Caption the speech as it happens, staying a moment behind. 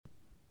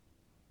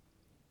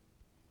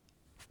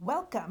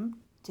Welcome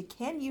to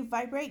Can You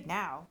Vibrate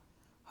Now,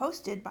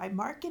 hosted by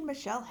Mark and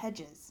Michelle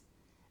Hedges.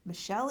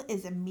 Michelle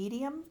is a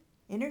medium,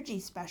 energy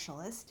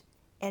specialist,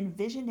 and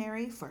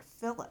visionary for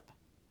Philip.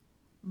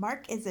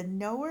 Mark is a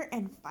knower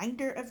and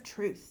finder of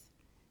truth.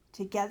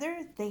 Together,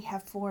 they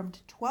have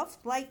formed 12th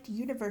Light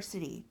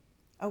University,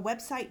 a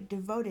website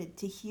devoted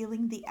to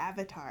healing the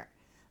avatar.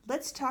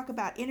 Let's talk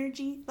about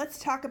energy. Let's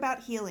talk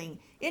about healing.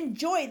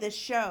 Enjoy the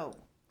show.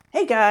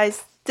 Hey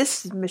guys,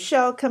 this is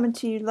Michelle coming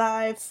to you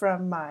live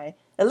from my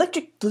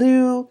electric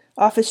blue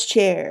office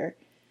chair.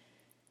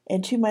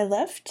 And to my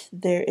left,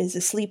 there is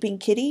a sleeping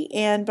kitty,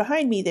 and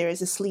behind me there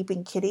is a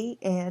sleeping kitty.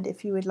 And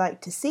if you would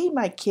like to see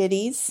my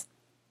kitties,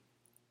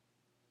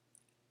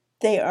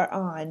 they are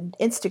on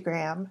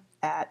Instagram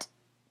at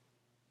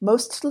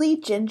Mostly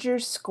Ginger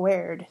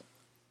Squared.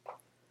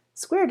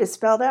 Squared is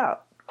spelled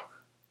out.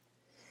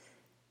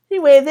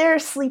 Anyway, they're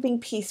sleeping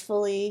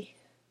peacefully.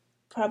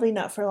 Probably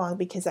not for long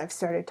because I've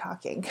started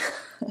talking.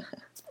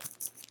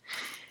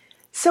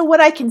 So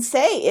what I can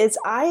say is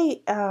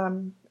I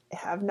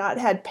have not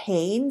had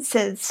pain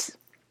since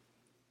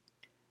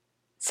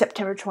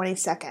September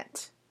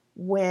 22nd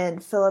when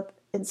Philip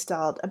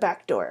installed a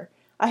back door.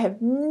 I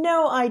have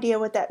no idea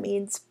what that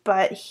means,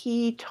 but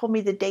he told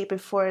me the day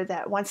before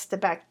that once the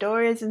back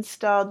door is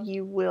installed,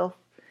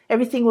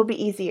 everything will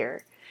be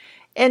easier.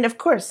 And of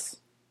course,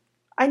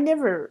 I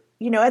never,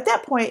 at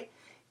that point,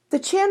 the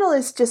channel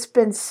has just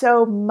been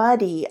so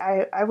muddy.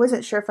 I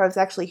wasn't sure if I was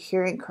actually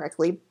hearing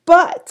correctly,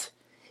 but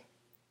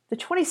the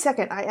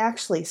 22nd, I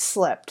actually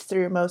slept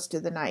through most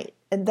of the night,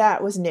 and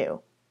that was new.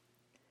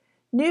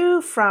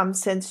 New from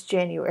since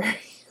January,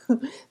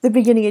 the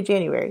beginning of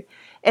January.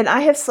 And I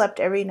have slept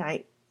every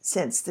night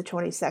since the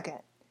 22nd,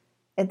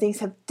 and things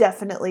have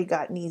definitely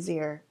gotten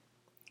easier.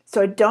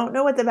 So I don't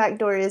know what the back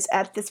door is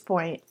at this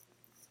point.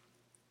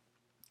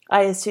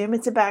 I assume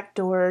it's a back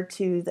door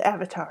to the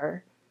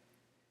avatar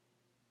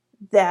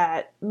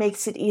that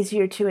makes it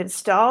easier to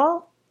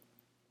install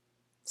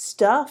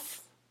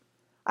stuff.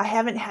 I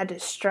haven't had to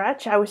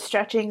stretch. I was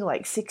stretching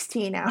like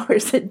 16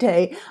 hours a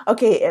day.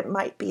 Okay, it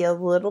might be a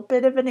little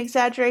bit of an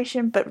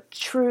exaggeration, but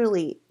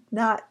truly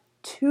not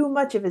too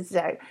much of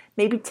a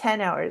maybe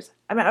 10 hours.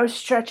 I was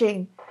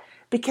stretching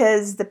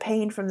because the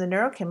pain from the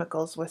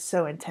neurochemicals was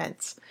so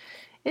intense.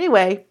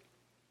 Anyway,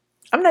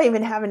 I'm not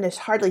even having to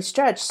hardly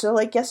stretch. So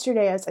like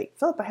yesterday, I was like,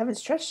 Philip, I haven't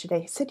stretched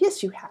today. He said,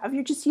 yes, you have.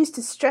 You're just used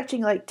to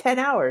stretching like 10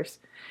 hours.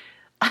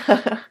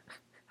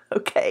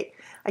 Okay,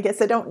 I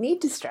guess I don't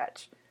need to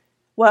stretch.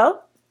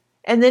 Well,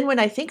 and then when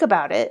I think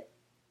about it,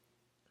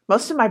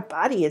 most of my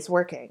body is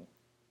working.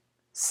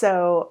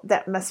 So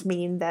that must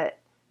mean that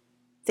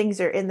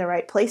things are in the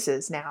right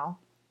places now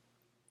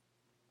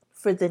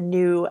for the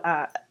new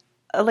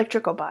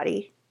electrical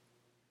body.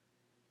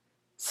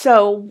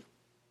 So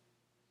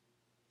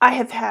I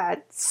have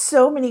had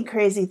so many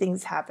crazy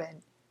things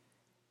happen.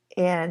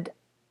 And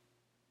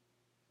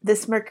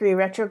this Mercury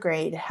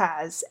retrograde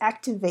has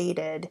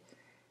activated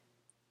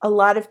a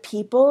lot of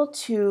people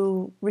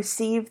to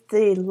receive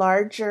the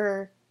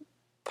larger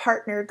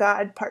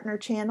partner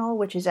channel,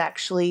 which is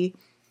actually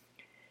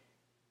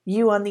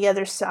you on the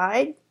other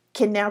side,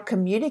 can now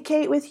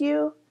communicate with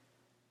you.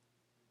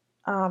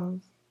 There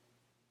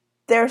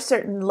are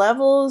certain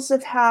levels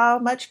of how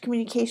much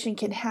communication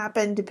can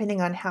happen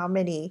depending on how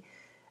many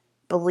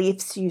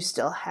beliefs you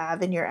still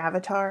have in your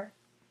avatar.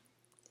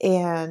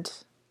 And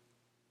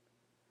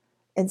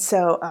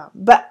so,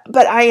 but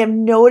I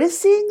am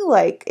noticing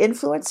like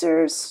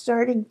influencers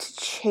starting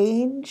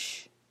to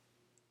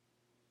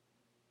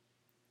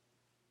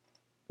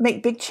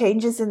make big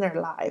changes in their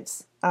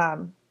lives.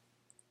 And,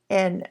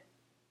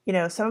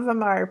 some of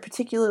them are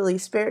particularly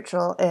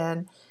spiritual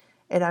and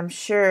I'm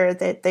sure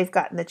that they've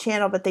gotten the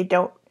channel, but they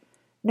don't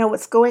know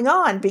what's going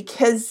on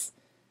because,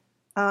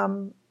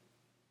 they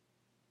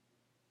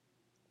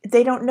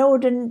don't know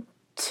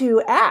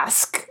to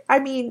ask.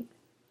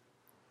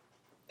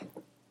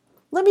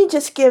 Let me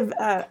just give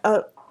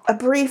a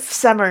brief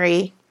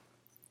summary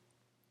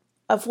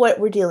of what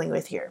we're dealing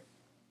with here.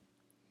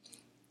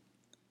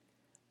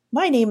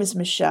 My name is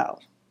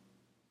Michelle.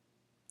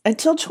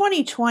 Until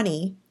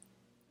 2020,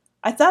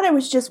 I thought I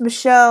was just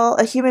Michelle,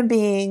 a human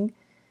being,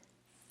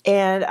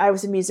 and I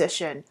was a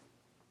musician.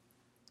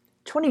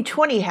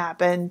 2020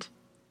 happened,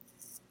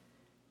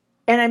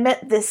 and I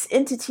met this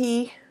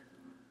entity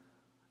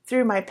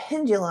through my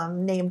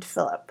pendulum named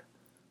Philip.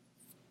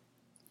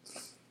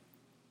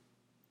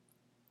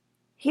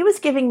 He was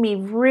giving me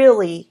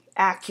really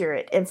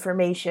accurate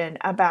information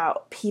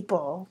about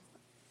people's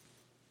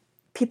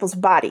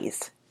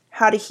bodies,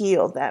 how to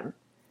heal them.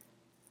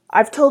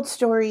 I've told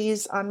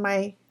stories on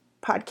my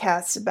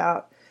podcasts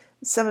about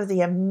some of the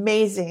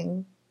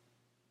amazing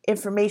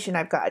information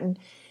I've gotten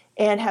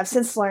and have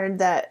since learned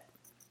that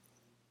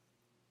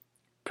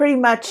pretty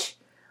much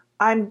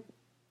I'm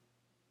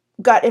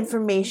got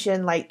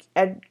information like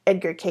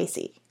Edgar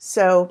Cayce.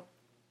 So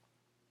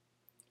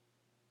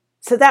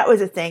that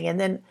was a thing. And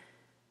then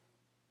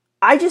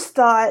I just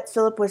thought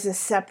Philip was a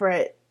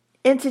separate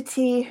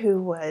entity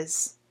who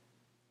was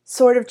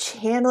sort of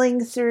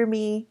channeling through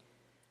me.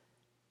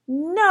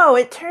 No,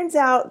 it turns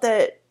out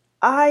that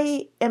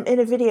I am in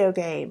a video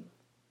game.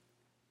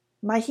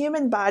 My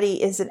human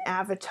body is an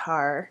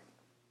avatar.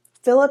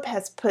 Philip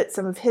has put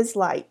some of his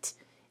light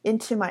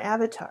into my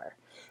avatar.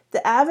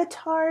 The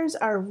avatars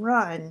are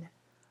run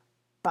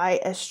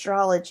by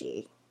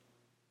astrology.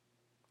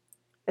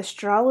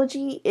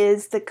 Astrology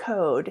is the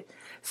code.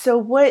 So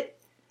what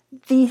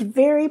the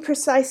very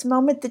precise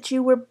moment that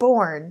you were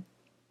born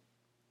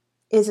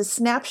is a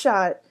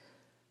snapshot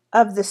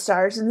of the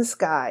stars in the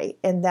sky,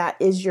 and that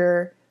is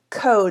your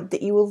code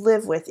that you will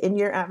live with in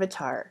your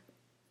avatar.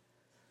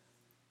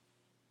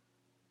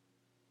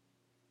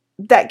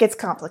 That gets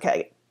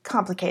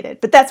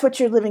complicated, but that's what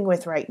you're living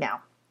with right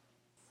now.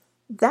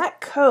 That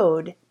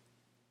code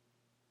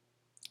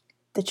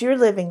that you're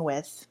living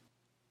with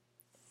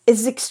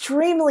is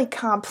extremely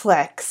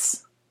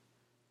complex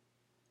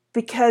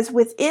because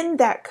within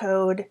that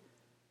code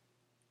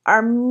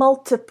are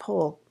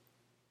multiple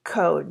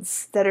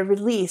codes that are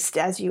released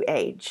as you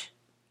age.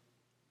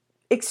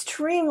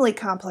 Extremely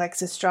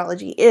complex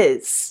astrology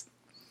is.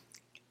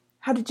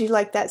 How did you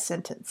like that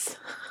sentence?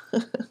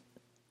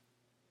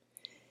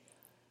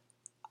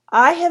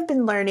 I have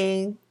been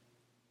learning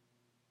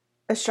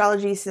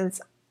astrology since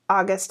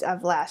August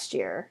of last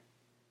year.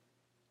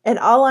 And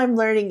all I'm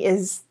learning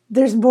is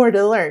there's more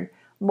to learn,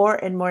 more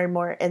and more and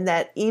more, and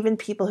that even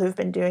people who've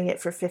been doing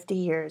it for 50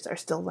 years are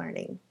still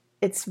learning.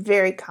 It's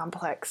very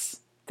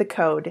complex, the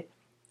code.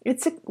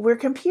 We're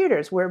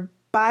computers, we're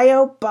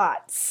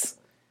biobots.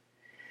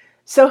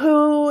 So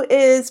who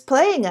is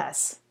playing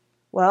us?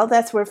 Well,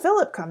 that's where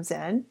Philip comes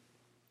in.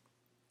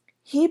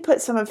 He put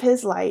some of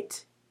his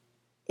light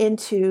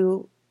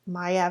into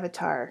my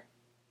avatar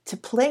to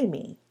play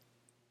me.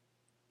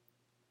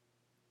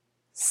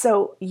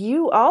 So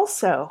you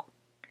also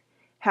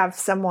have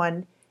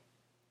someone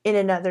in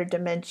another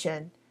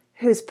dimension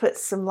who's put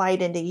some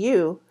light into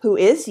you, who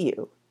is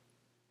you,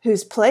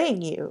 who's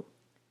playing you.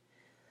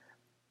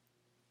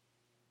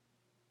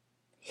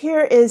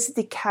 Here is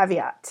the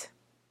caveat,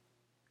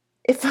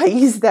 if I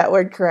use that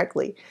word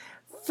correctly.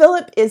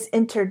 Philip is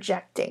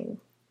interjecting.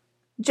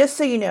 Just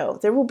so you know,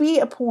 there will be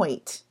a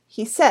point,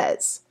 he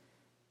says,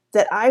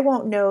 that I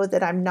won't know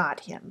that I'm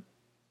not him.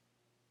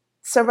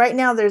 So right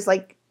now there's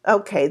like,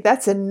 okay,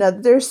 that's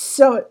another, there's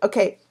so,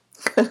 okay.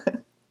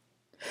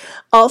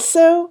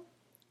 Also,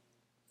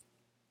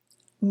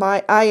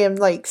 I am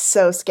like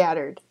so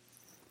scattered.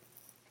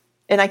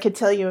 And I could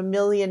tell you a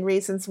million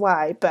reasons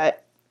why,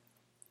 but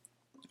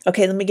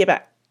okay, let me get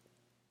back.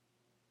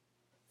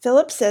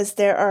 Philip says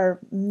there are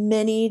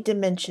many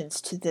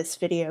dimensions to this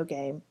video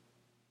game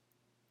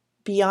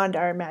beyond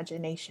our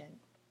imagination.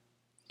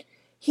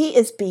 He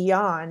is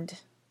beyond,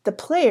 the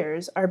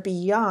players are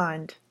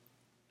beyond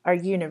our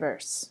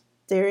universe.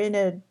 They're in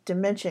a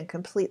dimension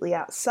completely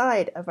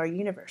outside of our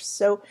universe.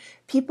 So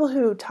people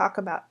who talk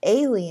about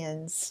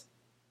aliens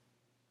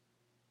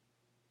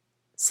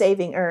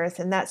saving Earth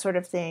and that sort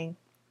of thing,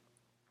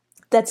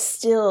 that's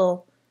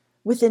still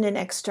within an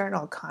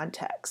external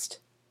context.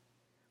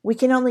 We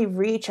can only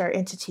reach our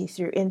entity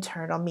through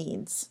internal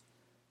means.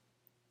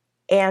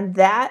 And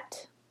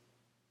that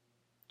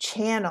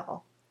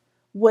channel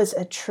was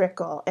a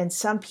trickle, and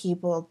some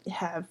people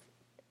have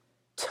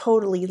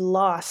totally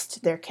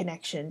lost their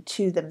connection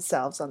to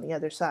themselves on the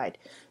other side.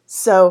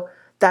 So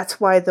that's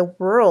why the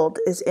world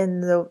is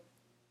in the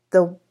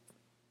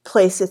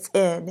place it's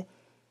in.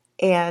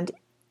 And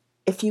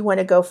if you want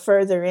to go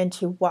further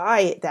into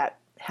why that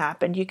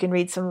happened, you can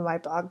read some of my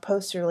blog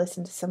posts or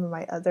listen to some of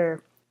my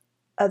other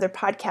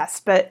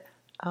podcasts. But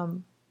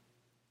I'm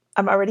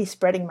already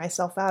spreading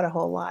myself out a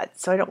whole lot,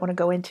 so I don't want to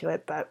go into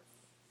it, but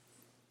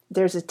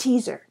there's a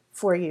teaser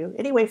for you.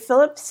 Anyway,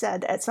 Philip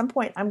said at some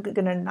point, I'm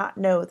going to not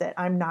know that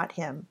I'm not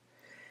him.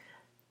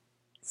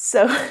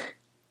 So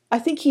I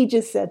think he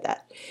just said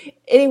that.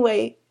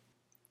 Anyway,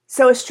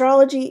 so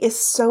astrology is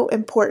so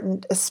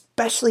important,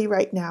 especially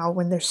right now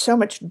when there's so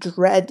much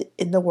dread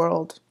in the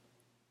world.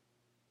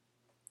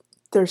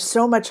 There's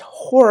so much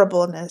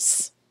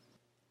horribleness.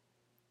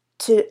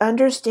 To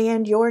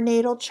understand your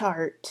natal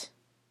chart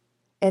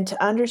and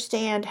to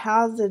understand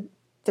how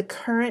the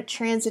current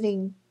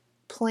transiting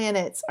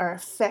planets are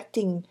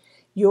affecting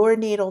your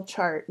natal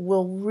chart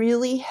will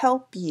really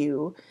help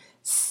you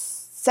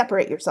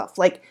separate yourself,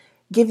 like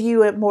give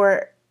you a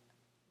more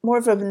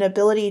of an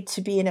ability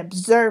to be an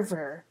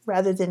observer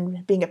rather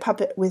than being a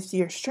puppet with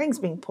your strings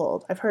being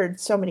pulled. I've heard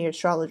so many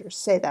astrologers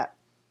say that,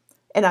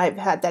 and I've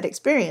had that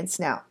experience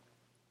now,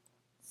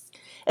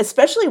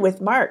 especially with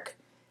Mark.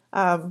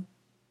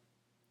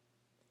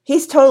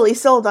 He's totally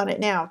sold on it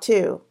now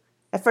too.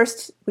 At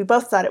first, we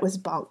both thought it was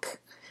bunk.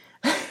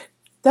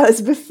 That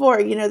was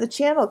before, the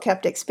channel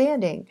kept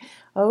expanding.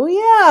 Oh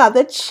yeah,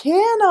 the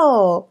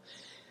channel.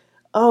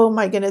 Oh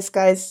my goodness,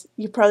 guys.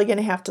 You're probably going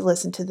to have to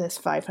listen to this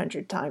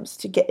 500 times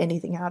to get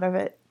anything out of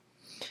it.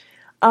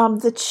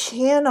 The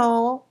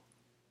channel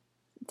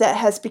that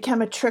has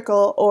become a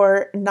trickle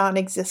or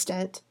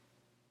non-existent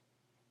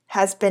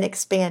has been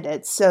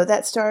expanded. So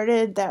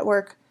that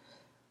work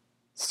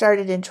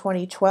started in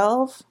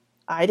 2012.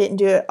 I didn't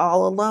do it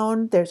all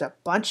alone. There's a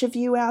bunch of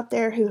you out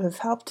there who have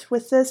helped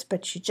with this,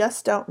 but you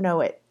just don't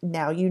know it.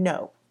 Now you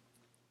know.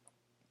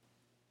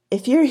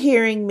 If you're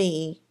hearing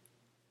me,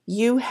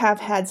 you have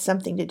had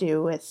something to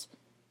do with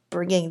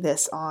bringing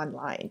this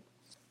online.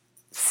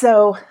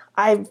 So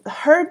I've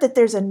heard that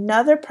there's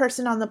another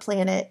person on the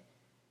planet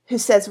who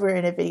says we're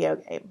in a video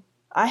game.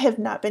 I have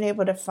not been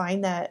able to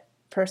find that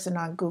person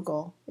on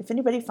Google. If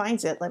anybody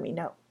finds it, let me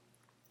know.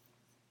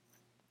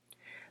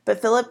 But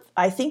Philip,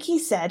 I think he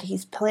said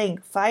he's playing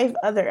 5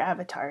 other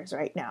avatars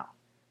right now,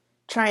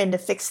 trying to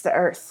fix the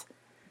Earth.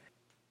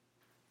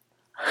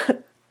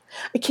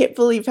 I can't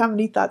believe how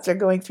many thoughts are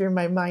going through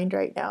my mind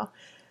right now.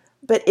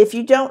 But if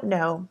you don't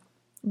know,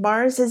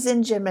 Mars is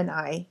in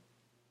Gemini,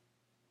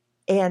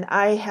 and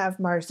I have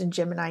Mars in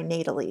Gemini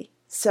natally.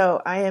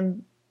 So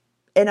and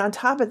on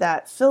top of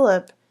that,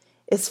 Philip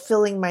is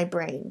filling my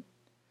brain.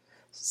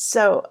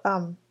 So,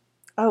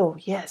 oh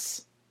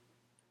yes.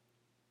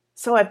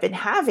 So I've been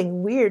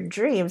having weird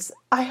dreams.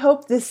 I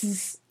hope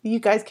you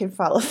guys can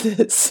follow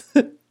this.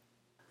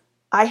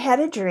 I had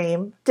a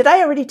dream. Did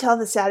I already tell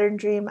the Saturn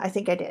dream? I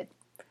think I did.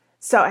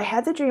 So I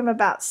had the dream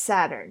about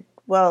Saturn.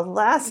 Well,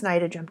 last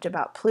night I dreamt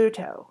about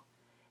Pluto.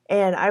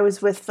 And I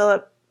was with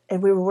Philip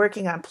and we were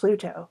working on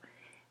Pluto.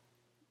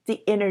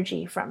 The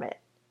energy from it.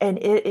 And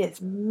it is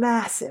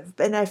massive.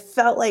 And I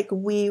felt like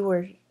we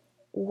were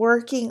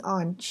working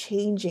on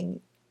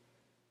changing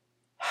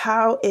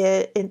how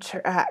it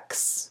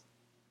interacts.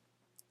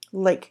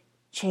 Like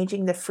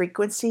changing the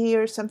frequency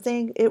or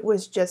something. It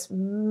was just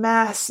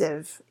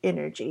massive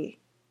energy.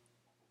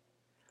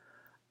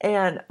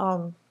 And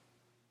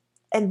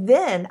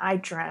then I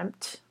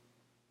dreamt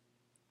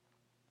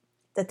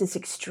that this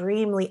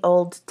extremely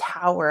old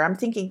tower, I'm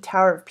thinking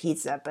Tower of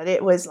Pisa, but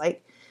it was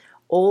like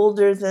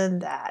older than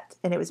that.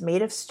 And it was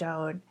made of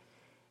stone.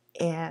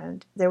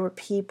 And there were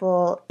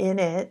people in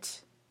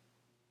it.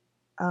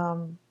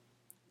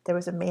 There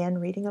was a man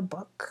reading a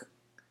book.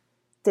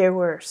 There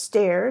were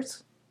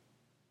stairs,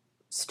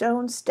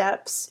 stone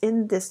steps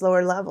in this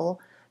lower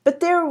level, but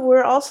there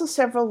were also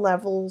several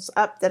levels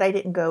up that I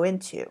didn't go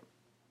into.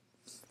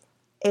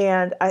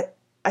 And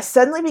I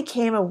suddenly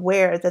became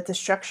aware that the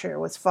structure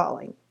was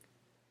falling.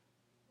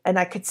 And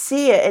I could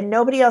see it, and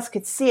nobody else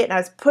could see it, and I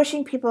was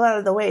pushing people out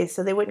of the way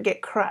so they wouldn't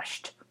get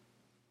crushed.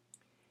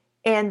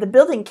 And the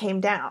building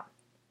came down.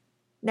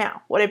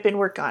 Now, what I've been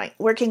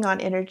working on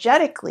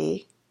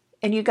energetically,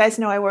 and you guys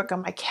know I work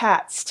on my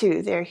cats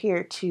too. They're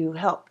here to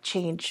help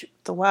change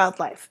the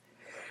wildlife.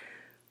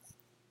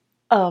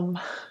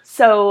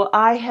 So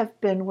I have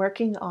been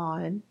working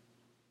on,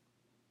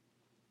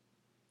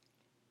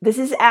 this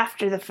is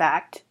after the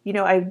fact,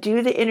 I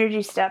do the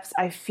energy steps,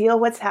 I feel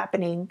what's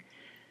happening.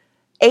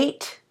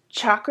 8,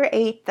 chakra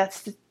 8,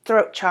 that's the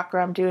throat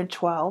chakra, I'm doing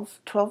 12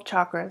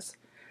 chakras.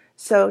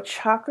 So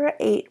chakra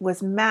 8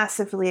 was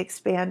massively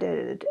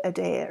expanded a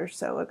day or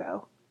so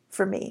ago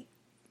for me.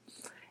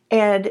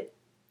 And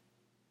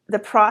the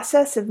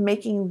process of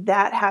making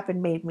that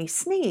happen made me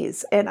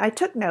sneeze. And I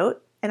took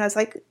note, and I was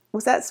like,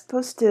 was that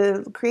supposed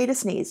to create a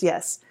sneeze?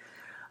 Yes.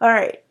 All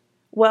right.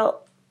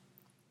 Well,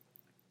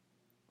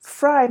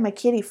 Fry, my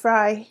kitty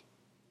Fry,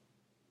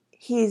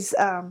 he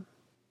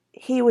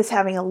was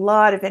having a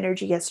lot of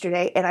energy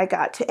yesterday, and I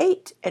got to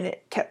 8, and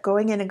it kept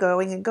going and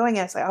going and going.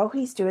 And I was like, oh,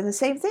 he's doing the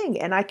same thing.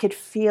 And I could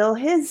feel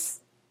his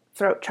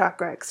throat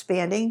chakra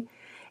expanding,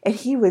 and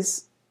he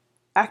was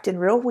acting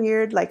real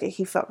weird, like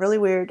he felt really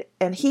weird,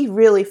 and he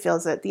really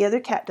feels it. The other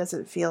cat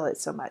doesn't feel it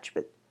so much,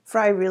 but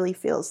Fry really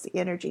feels the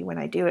energy when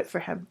I do it for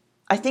him.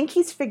 I think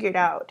he's figured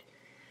out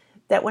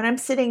that when I'm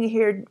sitting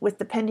here with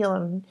the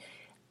pendulum,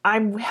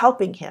 I'm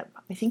helping him.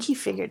 I think he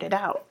figured it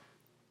out.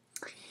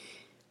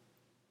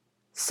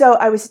 So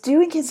I was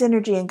doing his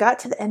energy and got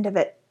to the end of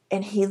it,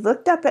 and he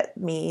looked up at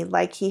me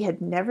like he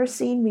had never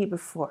seen me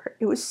before.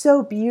 It was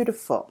so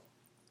beautiful.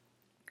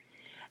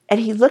 And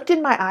he looked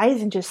in my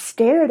eyes and just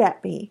stared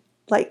at me,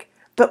 like,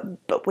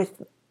 but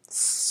with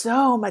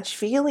so much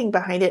feeling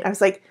behind it. I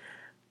was like,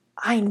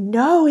 I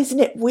know, isn't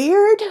it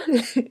weird?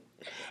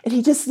 And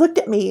he just looked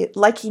at me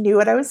like he knew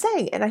what I was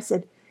saying. And I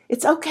said,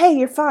 it's okay,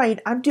 you're fine.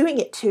 I'm doing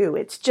it too.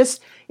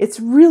 It's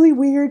really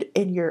weird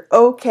and you're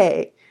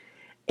okay.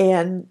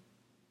 And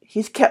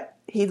he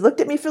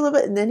looked at me for a little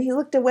bit, and then he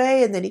looked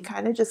away, and then he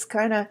kind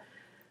of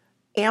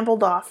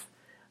ambled off.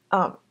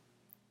 But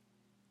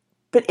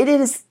it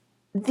is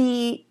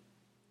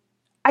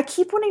I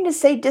keep wanting to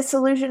say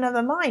disillusion of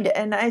the mind,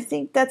 and I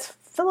think that's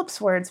Philip's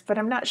words, but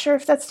I'm not sure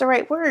if that's the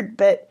right word,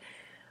 but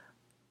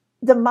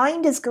the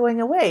mind is going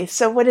away.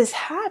 So what has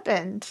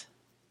happened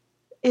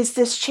is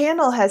this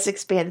channel has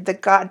expanded,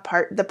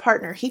 the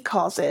partner, he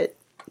called it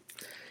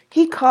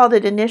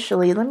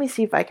initially, let me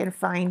see if I can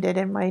find it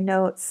in my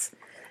notes.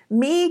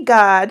 Me,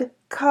 God,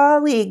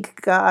 colleague,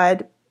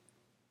 God,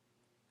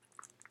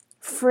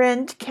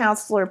 friend,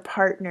 counselor,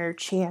 partner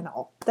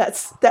channel.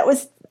 That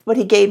was what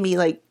he gave me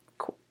like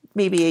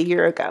maybe a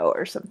year ago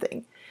or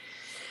something.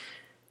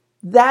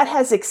 That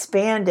has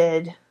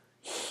expanded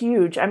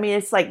huge. I mean,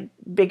 it's like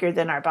bigger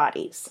than our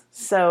bodies.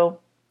 So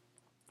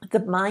the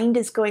mind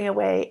is going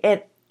away.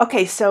 And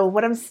okay, so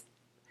what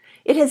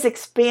it has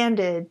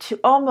expanded to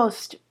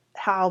almost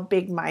how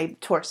big my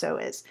torso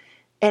is.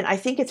 And I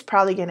think it's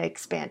probably going to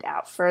expand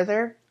out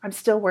further. I'm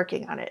still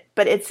working on it,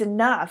 but it's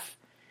enough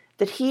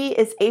that he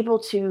is able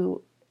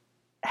to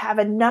have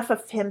enough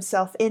of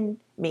himself in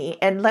me.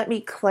 And let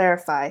me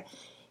clarify,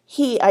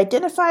 he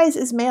identifies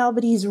as male,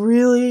 but he's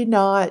really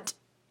not.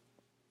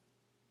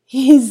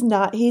 He's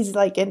not. He's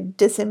like a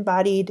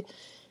disembodied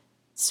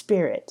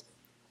spirit.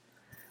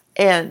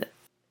 And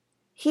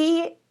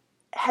he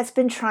has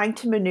been trying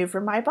to maneuver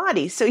my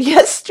body. So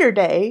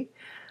yesterday,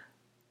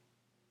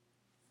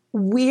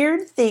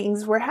 weird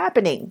things were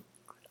happening.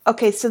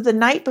 Okay, so the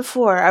night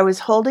before, I was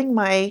holding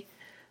my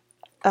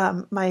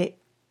my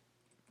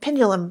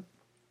pendulum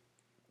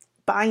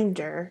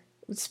binder.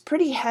 It's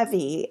pretty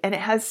heavy, and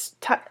it has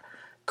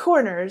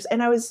corners,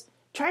 and I was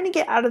trying to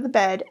get out of the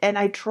bed, and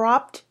I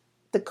dropped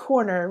the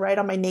corner right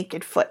on my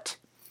naked foot.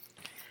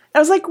 I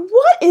was like,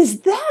 what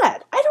is that?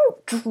 I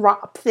don't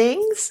drop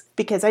things,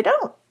 because I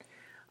don't.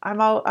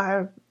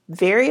 I'm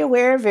very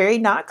aware, very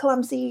not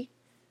clumsy.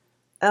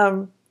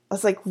 I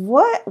was like,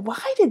 what?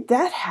 Why did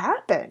that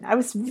happen? I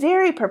was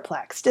very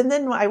perplexed. And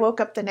then I woke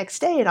up the next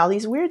day and all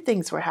these weird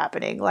things were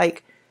happening.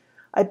 Like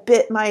I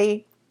bit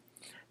my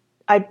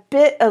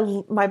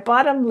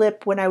bottom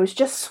lip when I was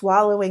just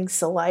swallowing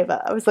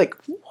saliva. I was like,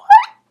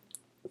 what?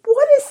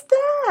 What is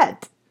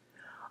that?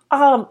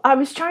 I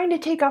was trying to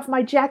take off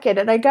my jacket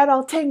and I got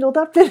all tangled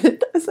up in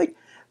it. I was like,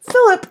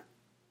 Philip,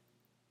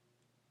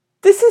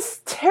 this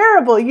is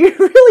terrible. You're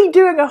really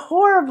doing a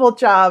horrible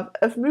job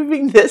of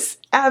moving this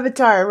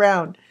avatar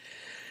around.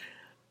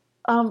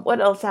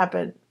 What else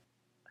happened?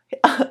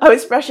 I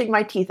was brushing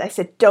my teeth. I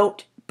said,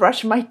 don't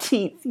brush my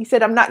teeth. He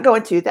said, I'm not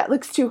going to. That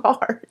looks too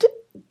hard.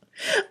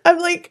 I'm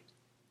like,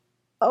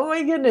 oh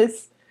my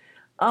goodness.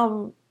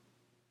 The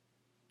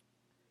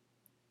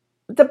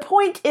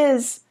point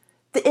is,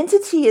 the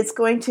entity is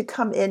going to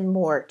come in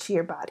more to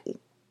your body.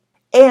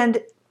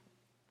 And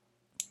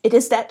it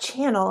is that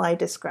channel I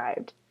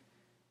described.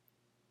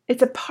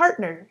 It's a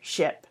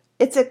partnership.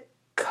 It's a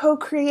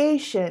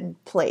co-creation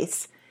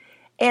place.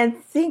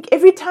 And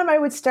every time I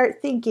would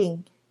start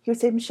thinking, he would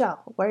say,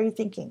 Michelle, why are you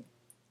thinking?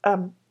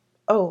 Am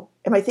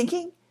I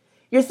thinking?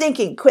 You're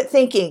thinking. Quit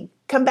thinking.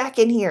 Come back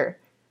in here.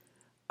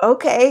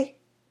 Okay.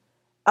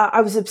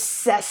 I was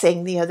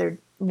obsessing the other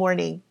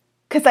morning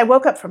because I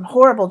woke up from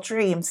horrible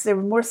dreams. There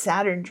were more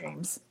Saturn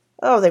dreams.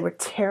 Oh, they were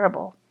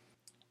terrible.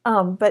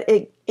 But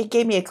it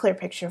gave me a clear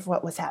picture of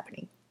what was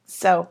happening.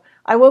 So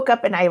I woke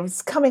up and I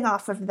was coming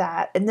off of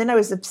that. And then I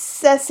was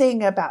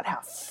obsessing about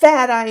how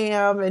fat I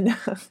am. And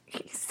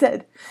he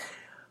said,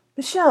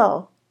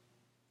 Michelle,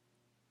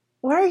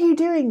 why are you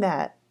doing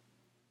that?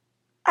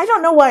 I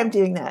don't know why I'm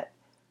doing that.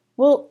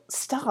 Well,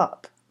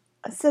 stop.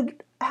 I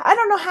said, I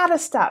don't know how to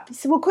stop. He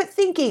said, well, quit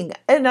thinking.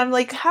 And I'm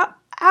like, how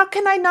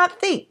can I not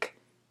think?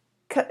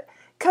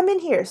 Come in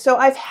here. So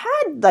I've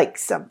had like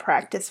some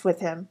practice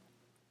with him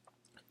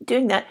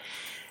doing that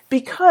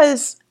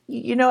because,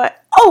 you know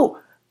what? Oh,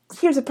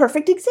 here's a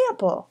perfect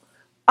example.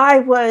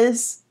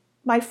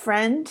 My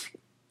friend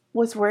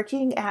was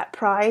working at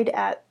Pride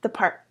at the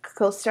park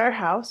close to our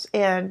house,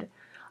 and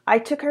I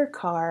took her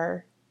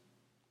car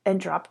and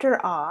dropped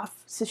her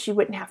off so she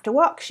wouldn't have to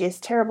walk. She has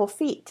terrible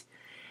feet.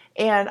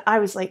 And I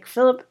was like,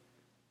 Philip,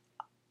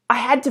 I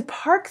had to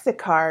park the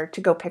car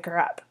to go pick her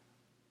up.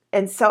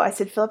 And so I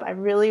said, Philip, I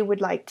really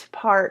would like to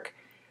park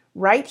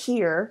right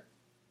here.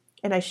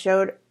 And I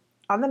showed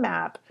on the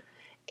map.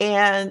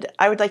 And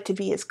I would like to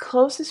be as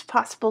close as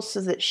possible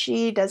so that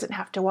she doesn't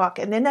have to walk.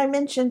 And then I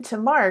mentioned to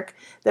Mark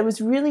that I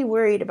was really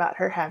worried about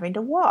her having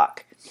to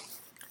walk.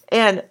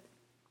 And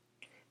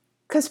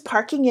because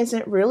parking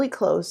isn't really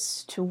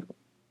close to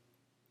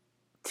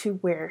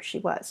where she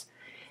was.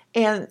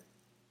 And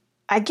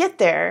I get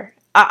there.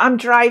 I'm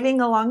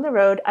driving along the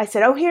road. I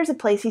said, oh, here's a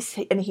place.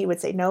 And he would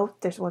say, no,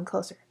 there's one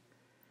closer.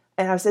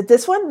 And I said,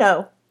 this one?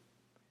 No.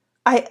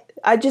 I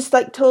just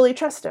like totally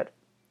trusted.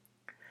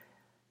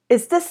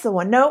 Is this the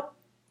one? Nope.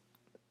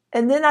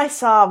 And then I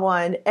saw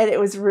one, and it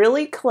was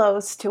really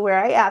close to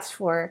where I asked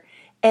for.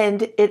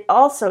 And it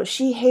also,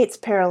 she hates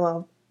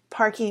parallel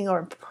parking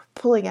or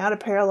pulling out of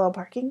parallel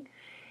parking.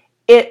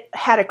 It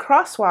had a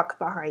crosswalk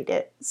behind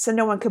it, so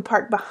no one could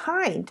park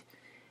behind.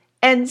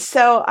 And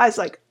so I was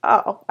like,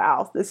 oh,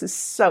 wow, this is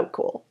so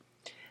cool.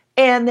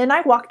 And then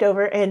I walked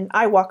over, and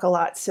I walk a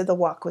lot, so the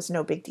walk was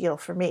no big deal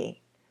for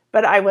me.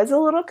 But I was a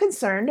little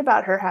concerned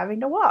about her having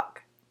to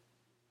walk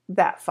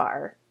that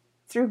far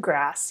through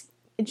grass,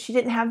 and she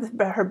didn't have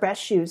her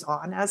best shoes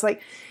on. I was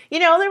like,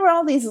 there were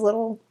all these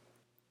little...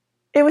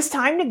 It was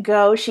time to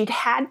go. She'd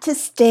had to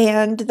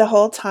stand the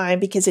whole time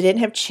because they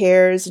didn't have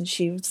chairs, and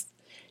she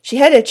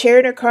had a chair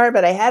in her car,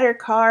 but I had her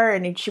car,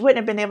 and she wouldn't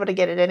have been able to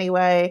get it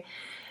anyway.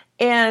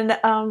 And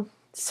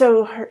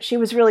so she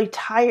was really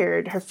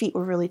tired. Her feet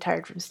were really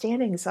tired from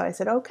standing. So I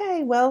said,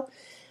 okay, well,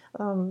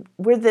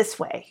 we're this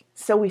way.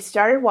 So we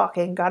started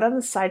walking, got on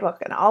the sidewalk,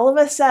 and all of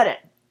a sudden,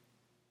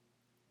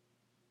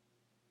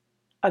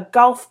 a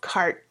golf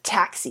cart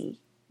taxi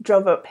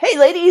drove up. Hey,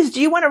 ladies, do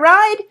you want to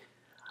ride?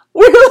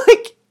 We're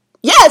like,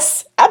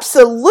 yes,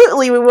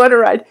 absolutely, we want to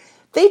ride.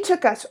 They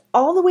took us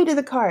all the way to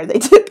the car.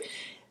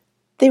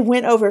 They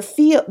went over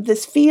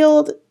this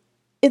field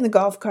in the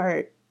golf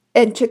cart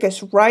and took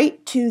us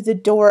right to the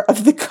door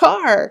of the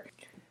car.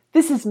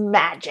 This is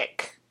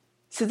magic.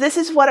 So this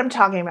is what I'm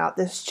talking about.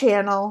 This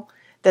channel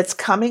that's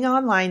coming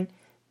online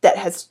that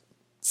has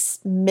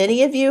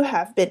many of you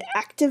have been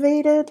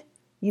activated.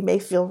 You may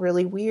feel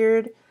really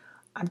weird.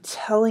 I'm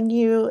telling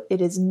you,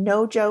 it is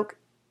no joke.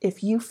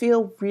 If you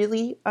feel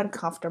really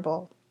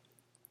uncomfortable,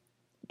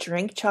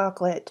 drink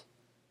chocolate.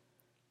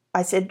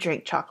 I said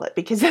drink chocolate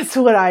because that's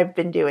what I've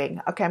been doing.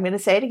 Okay, I'm going to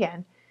say it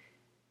again.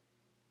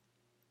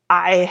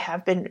 I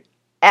have been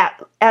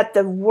at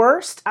the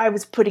worst, I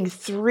was putting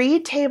 3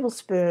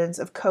 tablespoons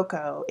of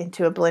cocoa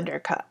into a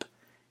blender cup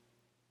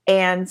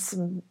and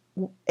some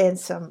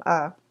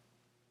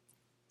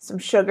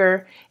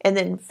sugar, and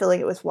then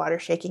filling it with water,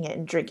 shaking it,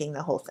 and drinking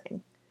the whole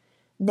thing.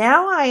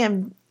 Now I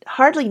am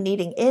hardly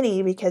needing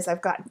any because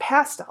I've gotten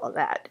past all of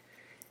that.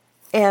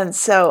 And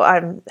so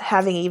I'm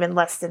having even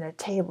less than a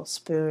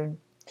tablespoon.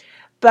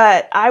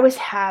 But I was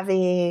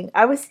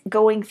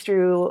going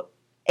through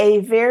a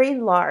very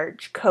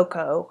large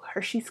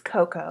Hershey's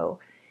cocoa,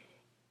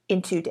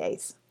 in 2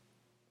 days.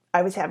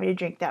 I was having to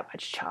drink that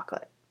much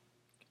chocolate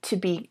to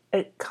be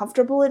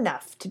comfortable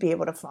enough to be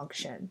able to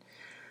function.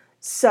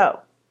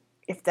 So,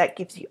 if that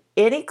gives you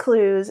any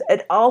clues,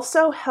 it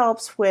also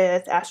helps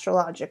with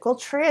astrological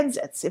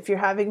transits. If you're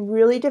having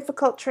really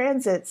difficult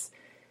transits,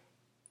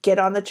 get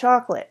on the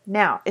chocolate.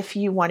 Now, if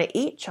you want to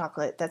eat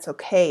chocolate, that's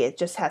okay. It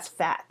just has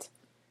fat.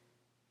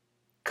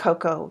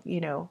 Cocoa,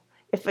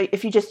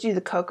 if you just do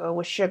the cocoa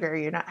with sugar,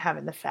 you're not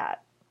having the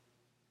fat.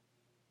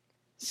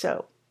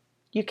 So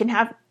you can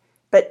have,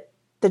 but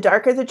the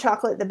darker the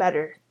chocolate, the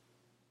better.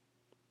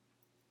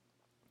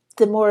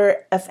 The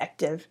more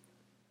effective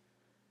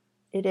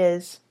it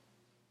is.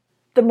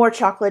 The more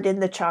chocolate in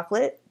the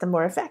chocolate, the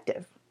more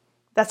effective.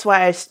 That's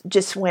why I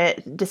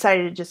decided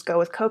to just go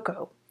with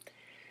cocoa.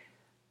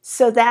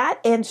 So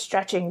that and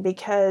stretching,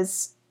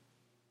 because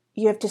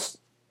you have to,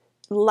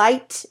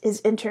 light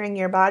is entering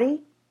your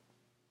body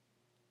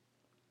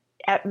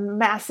at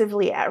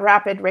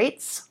rapid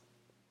rates,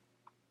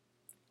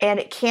 and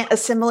it can't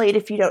assimilate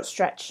if you don't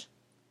stretch.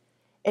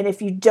 And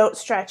if you don't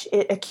stretch,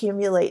 it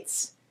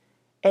accumulates.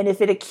 And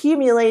if it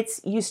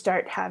accumulates, you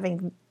start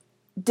having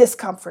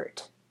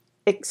discomfort,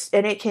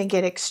 and it can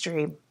get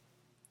extreme.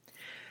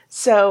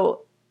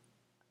 So,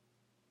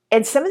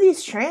 and some of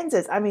these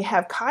transits,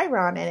 have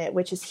Chiron in it,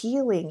 which is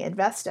healing, and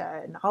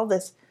Vesta, and all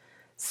this.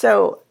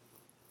 So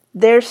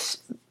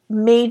there's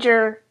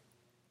major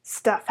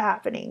stuff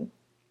happening.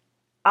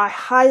 I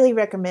highly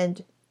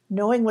recommend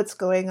knowing what's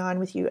going on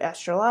with you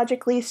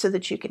astrologically so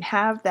that you can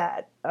have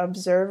that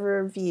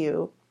observer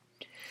view.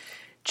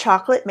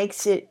 Chocolate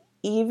makes it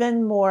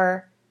even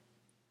more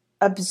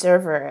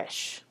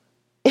observerish.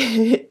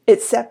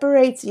 It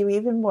separates you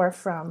even more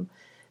from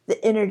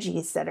the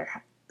energies that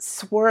are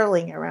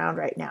swirling around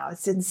right now.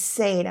 It's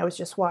insane. I was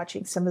just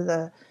watching some of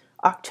the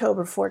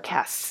October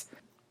forecasts.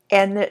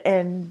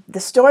 And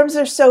the storms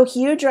are so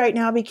huge right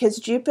now because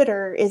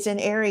Jupiter is in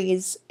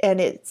Aries,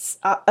 and it's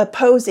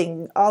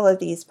opposing all of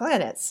these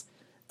planets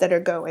that are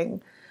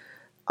going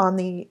on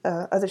the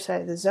other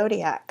side of the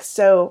zodiac.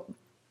 So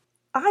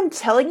I'm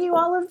telling you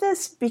all of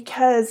this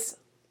because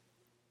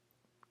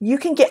you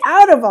can get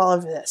out of all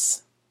of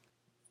this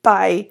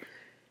by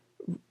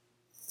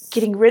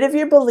getting rid of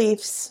your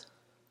beliefs.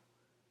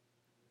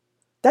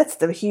 That's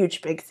the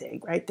huge big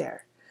thing right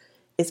there,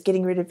 is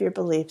getting rid of your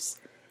beliefs.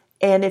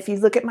 And if you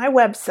look at my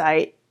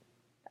website,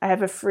 I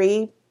have a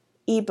free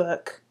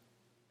ebook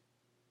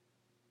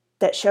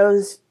that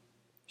shows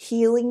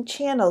healing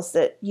channels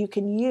that you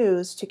can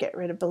use to get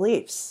rid of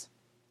beliefs.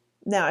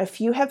 Now,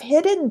 if you have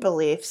hidden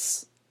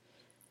beliefs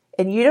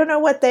and you don't know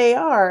what they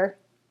are,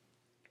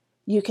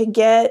 you can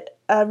get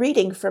a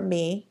reading from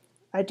me.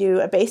 I do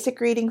a basic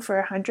reading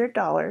for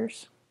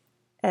 $100,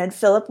 and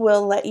Philip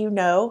will let you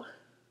know.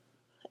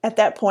 At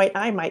that point,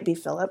 I might be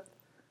Philip.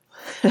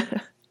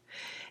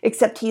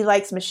 Except he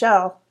likes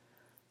Michelle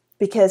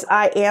because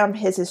I am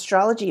his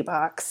astrology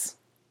box.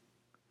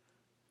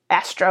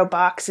 Astro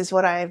box is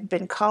what I've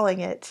been calling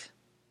it.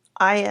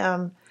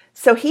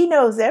 So he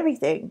knows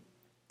everything,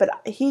 but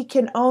he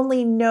can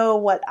only know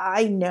what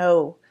I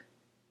know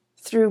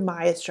through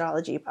my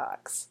astrology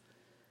box.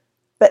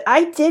 But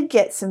I did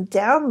get some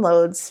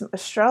downloads, some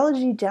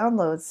astrology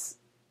downloads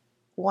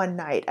one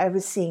night. I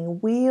was seeing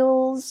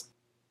wheels,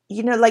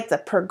 like the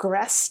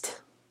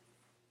progressed.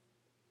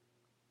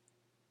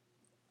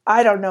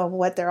 I don't know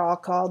what they're all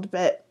called,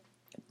 but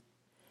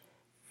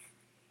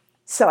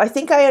so I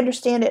think I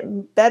understand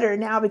it better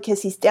now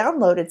because he's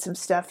downloaded some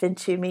stuff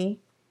into me,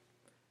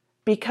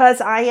 because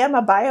I am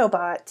a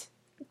biobot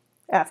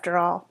after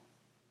all.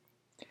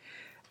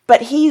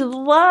 But he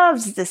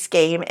loves this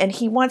game and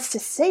he wants to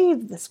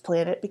save this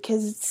planet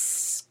because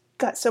it's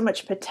got so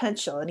much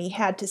potential and he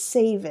had to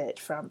save it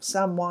from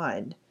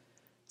someone.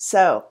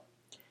 So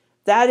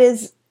that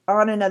is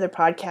on another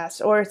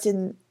podcast, or it's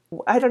in,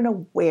 I don't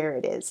know where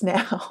it is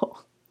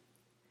now.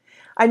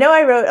 I know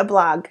I wrote a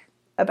blog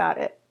about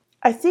it.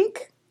 I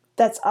think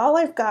that's all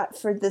I've got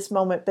for this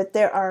moment, but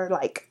there are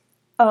like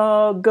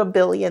a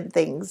gabillion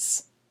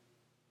things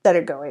that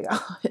are going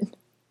on.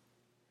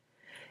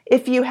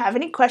 If you have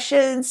any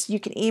questions, you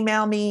can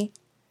email me,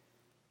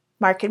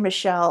 Mark and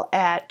Michelle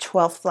at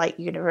 12th Flight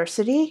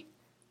University.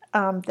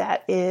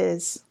 That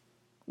is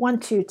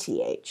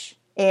 12th.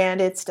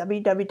 And it's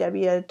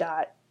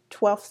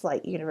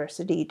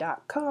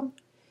www.12thflightuniversity.com.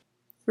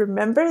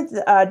 Remember,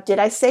 did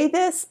I say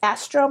this?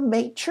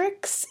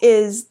 Astromatrix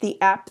is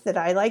the app that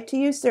I like to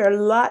use. There are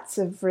lots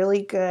of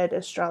really good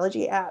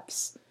astrology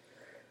apps,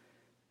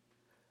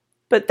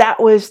 but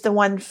that was the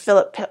one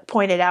Philip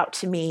pointed out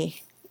to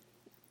me,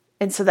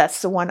 and so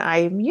that's the one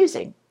I'm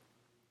using.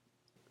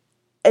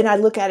 And I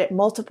look at it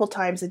multiple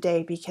times a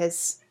day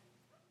because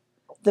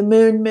the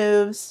moon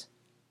moves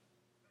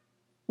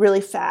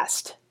really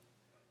fast,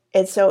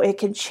 and so it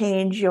can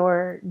change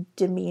your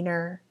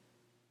demeanor.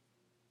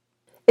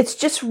 It's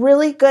just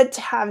really good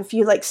to have if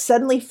you like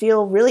suddenly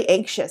feel really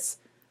anxious.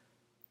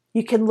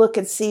 You can look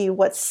and see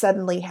what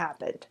suddenly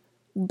happened.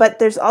 But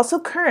there's also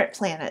current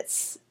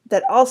planets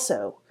that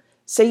also.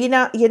 So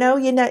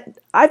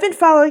I've been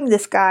following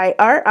this guy,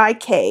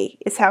 R-I-K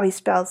is how he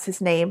spells his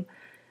name,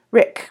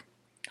 Rick,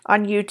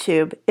 on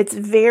YouTube. It's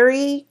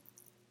very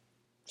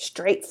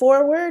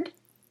straightforward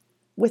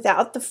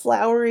without the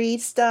flowery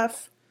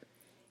stuff.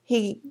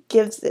 He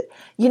gives it.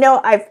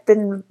 I've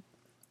been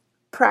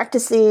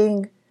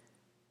practicing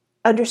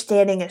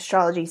understanding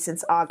astrology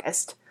since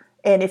August.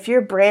 And if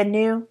you're brand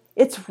new,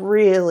 it's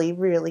really,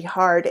 really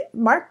hard.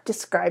 Mark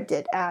described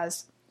it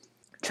as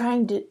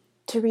trying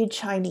to read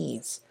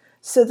Chinese.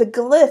 So the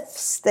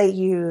glyphs they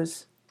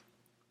use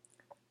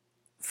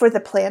for the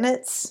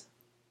planets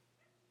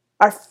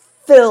are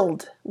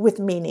filled with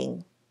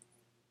meaning.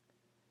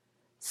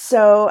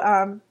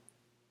 So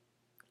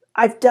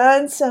I've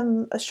done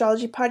some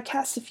astrology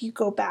podcasts. If you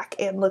go back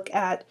and look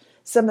at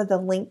some of the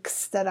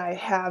links that I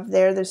have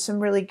there, there's some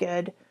really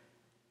good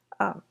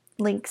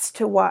links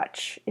to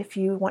watch if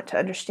you want to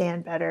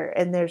understand better.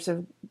 And there's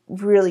a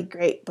really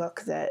great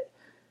book that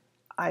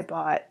I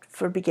bought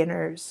for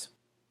beginners.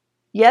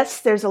 Yes,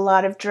 there's a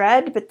lot of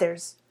dread, but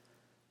there's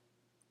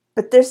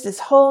this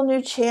whole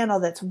new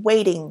channel that's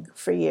waiting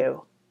for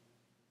you.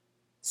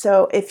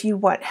 So if you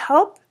want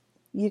help,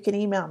 you can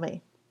email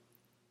me.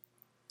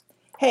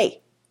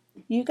 Hey,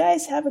 you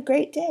guys have a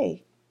great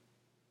day.